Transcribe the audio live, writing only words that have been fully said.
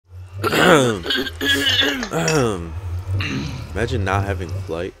Imagine not having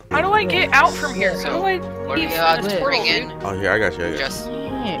flight. How do I get out from here? How do I leave this portal, dude? Oh, here, I got you. Just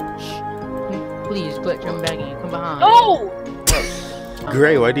please glitch, I'm begging you, come behind. No!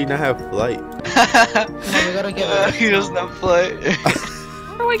 Gray, why do you not have flight? Come on, we gotta get He doesn't have flight.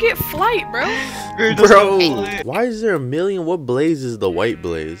 How do I get flight, bro? Bro, why is there a million? What blaze is the white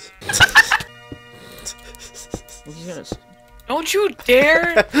blaze? Don't you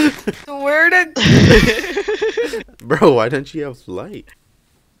dare swear to. Bro, why don't you have flight?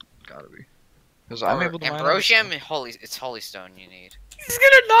 Gotta be. Because I'm able to mine Ambrosium, it's holy stone you need. He's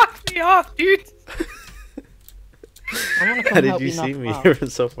gonna knock me off, dude. How did you see me? You're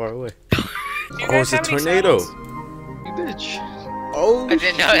so far away. Oh, it's a tornado. You bitch. Oh, I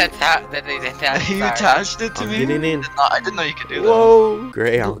didn't know that they did that. You attached it to I'm me? getting in. I didn't know you could do that. Whoa.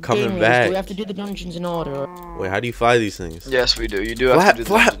 Gray, I'm coming back. We have to do the dungeons in order. Wait, how do you fly these things? Yes, we do. You do have to do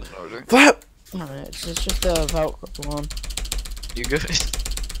Flap, that in order. Flap! No, it's just a Velcro one. You good?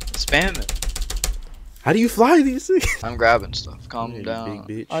 Spam it. How do you fly these things? I'm grabbing stuff. Calm You down.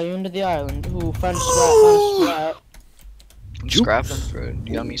 big bitch. Are you under the island? Ooh, found a sweat, I'm scrapping for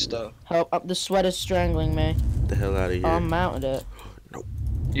yummy stuff. Help, up the sweat is strangling me. Get the hell out of here. I mounted it.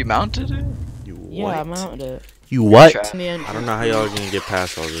 You mounted it? You what? Yeah, I mounted it. You what? Trap. I don't know how y'all gonna get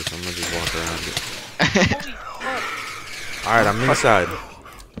past all this. I'm gonna just walk around it. Alright, I'm inside.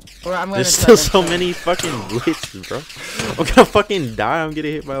 There's still so many fucking blitzes, bro. I'm gonna fucking die. I'm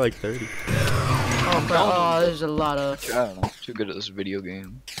getting hit by like 30. Oh, bro, there's a lot of. I don't know. Too good at this video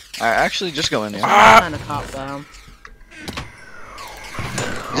game. Alright, actually, just go in there. I'm trying to cop down.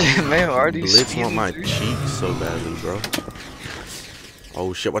 Man, are these Blitz want my cheeks so badly, bro.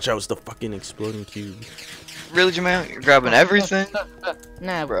 Oh shit, watch out, it's the fucking exploding cube. Really, Jamal? You're grabbing everything?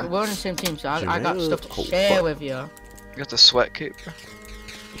 Nah, Bro. we're on the same team, so I got Jamel? stuff to Oh, share fuck. with you. You got the sweat cape, bro?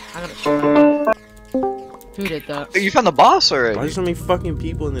 I gotta share. Who did that? Hey, you found the boss already. Why are so many fucking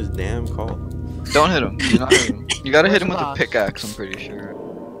people in this damn call? Don't hit him. Do not hit him. You gotta hit him with a Boss? pickaxe, I'm pretty sure.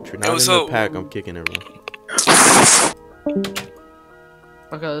 If you're not in the pack, I'm kicking everyone.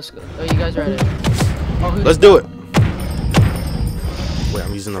 Okay, let's go. Are you guys ready? Oh, Let's do it! Wait,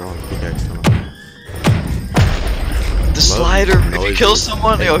 I'm using the wrong pickaxe. Hold on. The slider, if you Noises. kill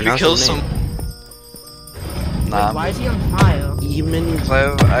someone, Hey, yo, if you pronounce kill his some... name. Nah, Why is he on fire? Even I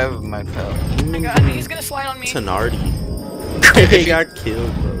have my pal. Oh my god, he's gonna slide on me. Tenardi. He got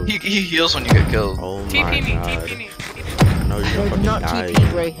killed, bro. He heals when you get killed. Oh my TP me, god. TP me. I know you're No, gonna not fucking TP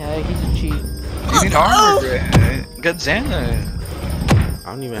die. Gray Hair, he's a cheat. You need armor, bro. Get Xana. I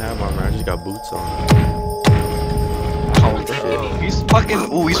don't even have armor, I just got boots on. Oh, bro. He's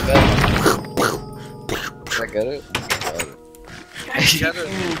fucking... Ooh, he's fat. Did I get it? You gotta...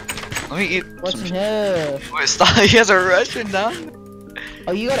 Let me eat What's some in here? Wait, stop. He has a Russian down.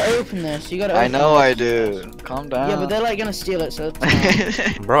 Oh, you gotta open this. You gotta open I know this. I do. Calm down. Yeah, but they're like gonna steal it, so it's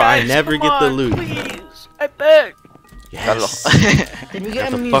fine. Bro, I Guys, never come get the on, loot. Please, I beg. Yes. Did we Got get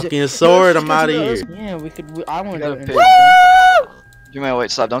the a music? fucking sword, I'm outta Yeah, here. we could. I want to do gotta it. pick. You might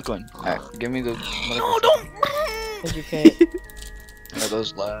wait. Stop. Don't go in. Alright, give me the. No, don't. Educate. Yeah,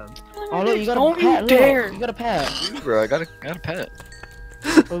 those lads. Oh look, you got Don't a pet. you dare. Look, you got a pet. Bro, I got a pet.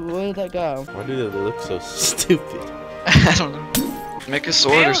 Where did that go? Why do they look so stupid? I don't know. Make a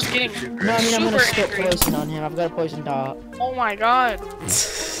sword or Bale's something. getting- No, I mean I'm gonna Super stick angry. poison on him. I've got a poison dart. Oh my god.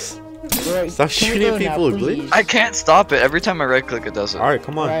 Right, Stop can we shooting go now, people with please? glitch. I can't stop it. Every time I right click, it does it. Alright,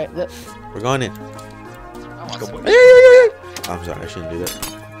 come on. Right, We're going in. Let's go, boys. I'm sorry, I shouldn't do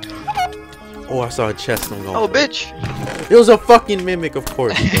that. Oh, I saw a chest. I'm going. Oh, for it. bitch. It was a fucking mimic, of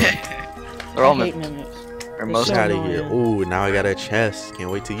course. They're all I hate mimics. mimics. Or They're most so Out of of here. annoying. Ooh, now I got a chest. Can't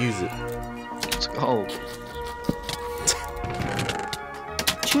wait to use it. Let's go.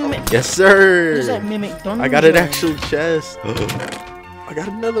 2 minutes. Yes, What is sir. that mimic done? I got an actual chest. I got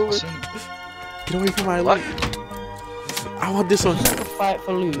another one. Get away from my What? light. I want this one. Fight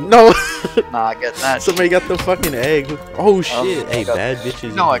for loot. No. Nah, I get that. Somebody got the fucking egg. Oh shit. I Hey, got- bad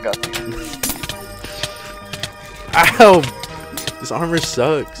bitches. No, I got these. Ow. This armor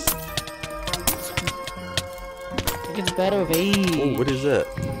sucks. It gets better with age. Oh, what is that?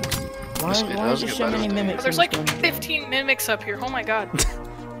 Why It is does there get so better many with age. mimics? There's in like this game? 15 mimics up here. Oh my god.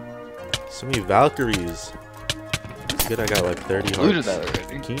 So many Valkyries. It's good I got like 30 Looted hearts. that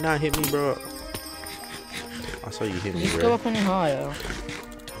already. Can you not hit me, bro? I saw you hit me, Just go bro. up any higher.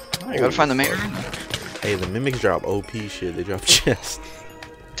 You gotta find the main room. Hey, the mimics drop OP shit. They drop chest.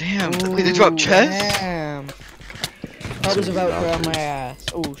 Damn. Wait, they drop chest? Damn. That was about her on my ass.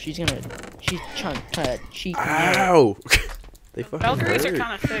 Oh, she's trying to cheat me. Ow! They fucking Valkyries are hurt.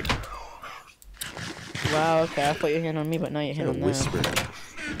 kind of thick. Wow, okay, I thought you were hitting on me, but now you're Like hitting a on them. whisper.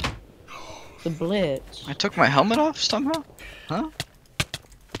 The blitz. I took my helmet off somehow? Huh?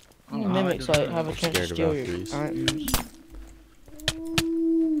 How many mimics like have a chance to Scared steal about your threes. items?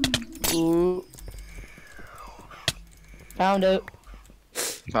 Ooh. Found it.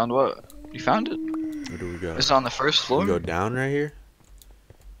 Found what? You found it? Where do we go? Is it on the first floor? We go down right here?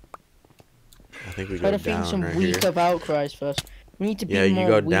 I think we Try go to find down some right weak here. of outcries first. We need to be Yeah, you more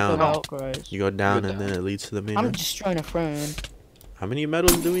go weak down. of outcries. You go down Go and down. then it leads to the main I'm room. just trying to friend. How many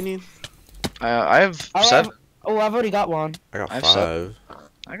metals do we need? I have 7. Oh, I've already got one. I got I have 5.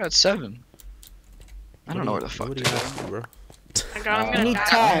 I got 7. I don't know where the fuck What do to you go. have, bro? My God, I'm You gonna need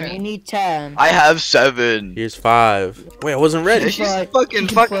die. 10. You need 10. I have 7. Here's 5. Wait, I wasn't ready. She's Fuck. fucking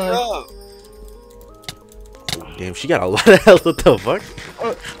Fuck. fucking up. Damn, she got a lot of health. What the fuck?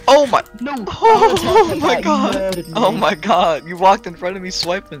 Oh my. No. Oh my That god. murdered me. Oh my god. You walked in front of me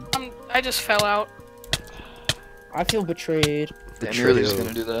swiping. I just fell out. I feel betrayed. Damn, you're really just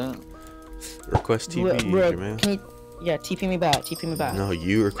gonna do that? Request TP, Bro, man. can you... Yeah, TP me back. TP me back. No,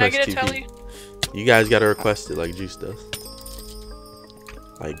 you Can I request get a TP. telly? You guys gotta request it like Juice does.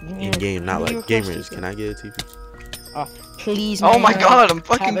 Like Yeah, in game, not can like you request gamers. TP? Can I get a TP? Please. Oh my man, god, I'm have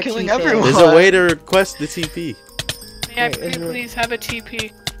fucking a killing TP. everyone. There's a way to request the TP. Yeah, Wait, is it- please have a TP. There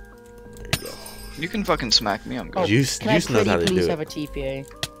you go. You can fucking smack me, I'm good. Oh, Juice Can I knows how to please do have it. a TPA?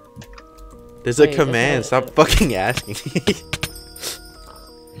 There's a Wait, that's command. not Stop it. fucking asking.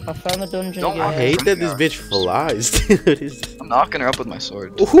 I found the dungeon Don't again. I hate that this bitch flies, dude. What is this? I'm knocking her up with my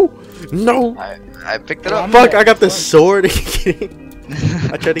sword. Ooh, no. I picked it Well, up. I'm Fuck, dead. I got the sword. Are you kidding?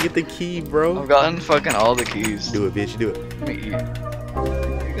 I tried to get the key, bro. I've gotten fucking all the keys. Do it, bitch. Do it. Let me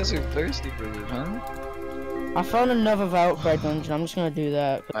eat. You guys are thirsty for this, huh? I found another outcry dungeon. I'm just gonna do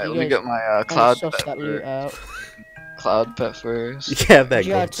that. Alright, You let me guys get my wanna cloud suss pet that loot first. out. Cloud pet first. You can have that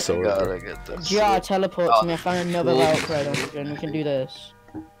Yeah, gold sword, bro. Gotta get this. GR, teleport Oh, to me. I found another cool. outcry dungeon. We can do this.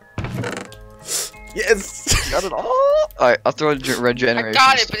 Yes. Got it all. Alright, I'll throw a regeneration. I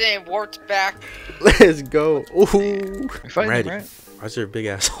got it, but then it warped back. Let's go. Ooh. You're fighting, Ready. right? Why is there a big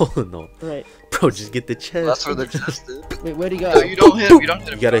ass hole in the? Right. Bro, just get the chest. That's where the chest is. Wait, where'd he go? No, you don't hit him. You don't hit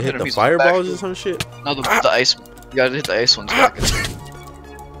him. You gotta don't hit the He's on fireballs back. or some shit. No, the ice. You gotta hit the ice ones back.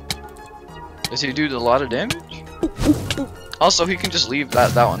 Does he do a lot of damage? Also, he can just leave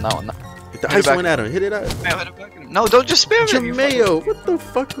that one. Hit the Hit it ice back. one at him. Hit it out. Man, hit it back at him. No, don't just spam it. you fucking- Jameo, what the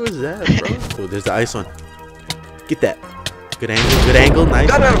fuck was that, bro? Oh, there's the ice one. Get that. Good angle. Good angle. Nice.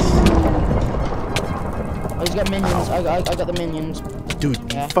 Got him. Oh, he's got minions. I got the minions. Dude,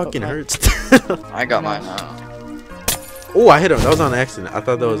 Yeah, you fucking okay. hurts. I got mine now. Oh, I hit him. That was on accident. I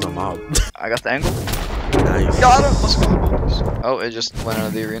thought that was a mob. I got the angle. Nice. Got him. Let's go. boys. Oh, it just went out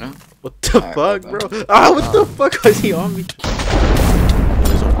of the arena. What the Alright, fuck, my bro? Ah, what the fuck was he on me?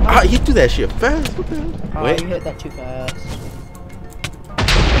 Ah, he threw that shit fast. What the hell? Oh, Wait, you hit that too fast.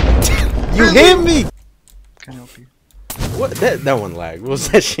 you hit me. Can I help you? What? That one lagged. What was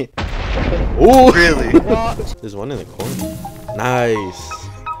that shit? Ooh. Really? What? There's one in the corner. Nice.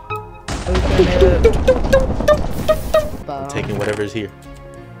 Open it. Taking whatever's here.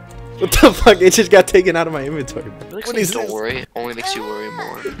 What the fuck? It just got taken out of my inventory. Bro. What is Don't this? worry, only makes you worry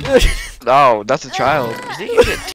more. No, that's a child. You think you get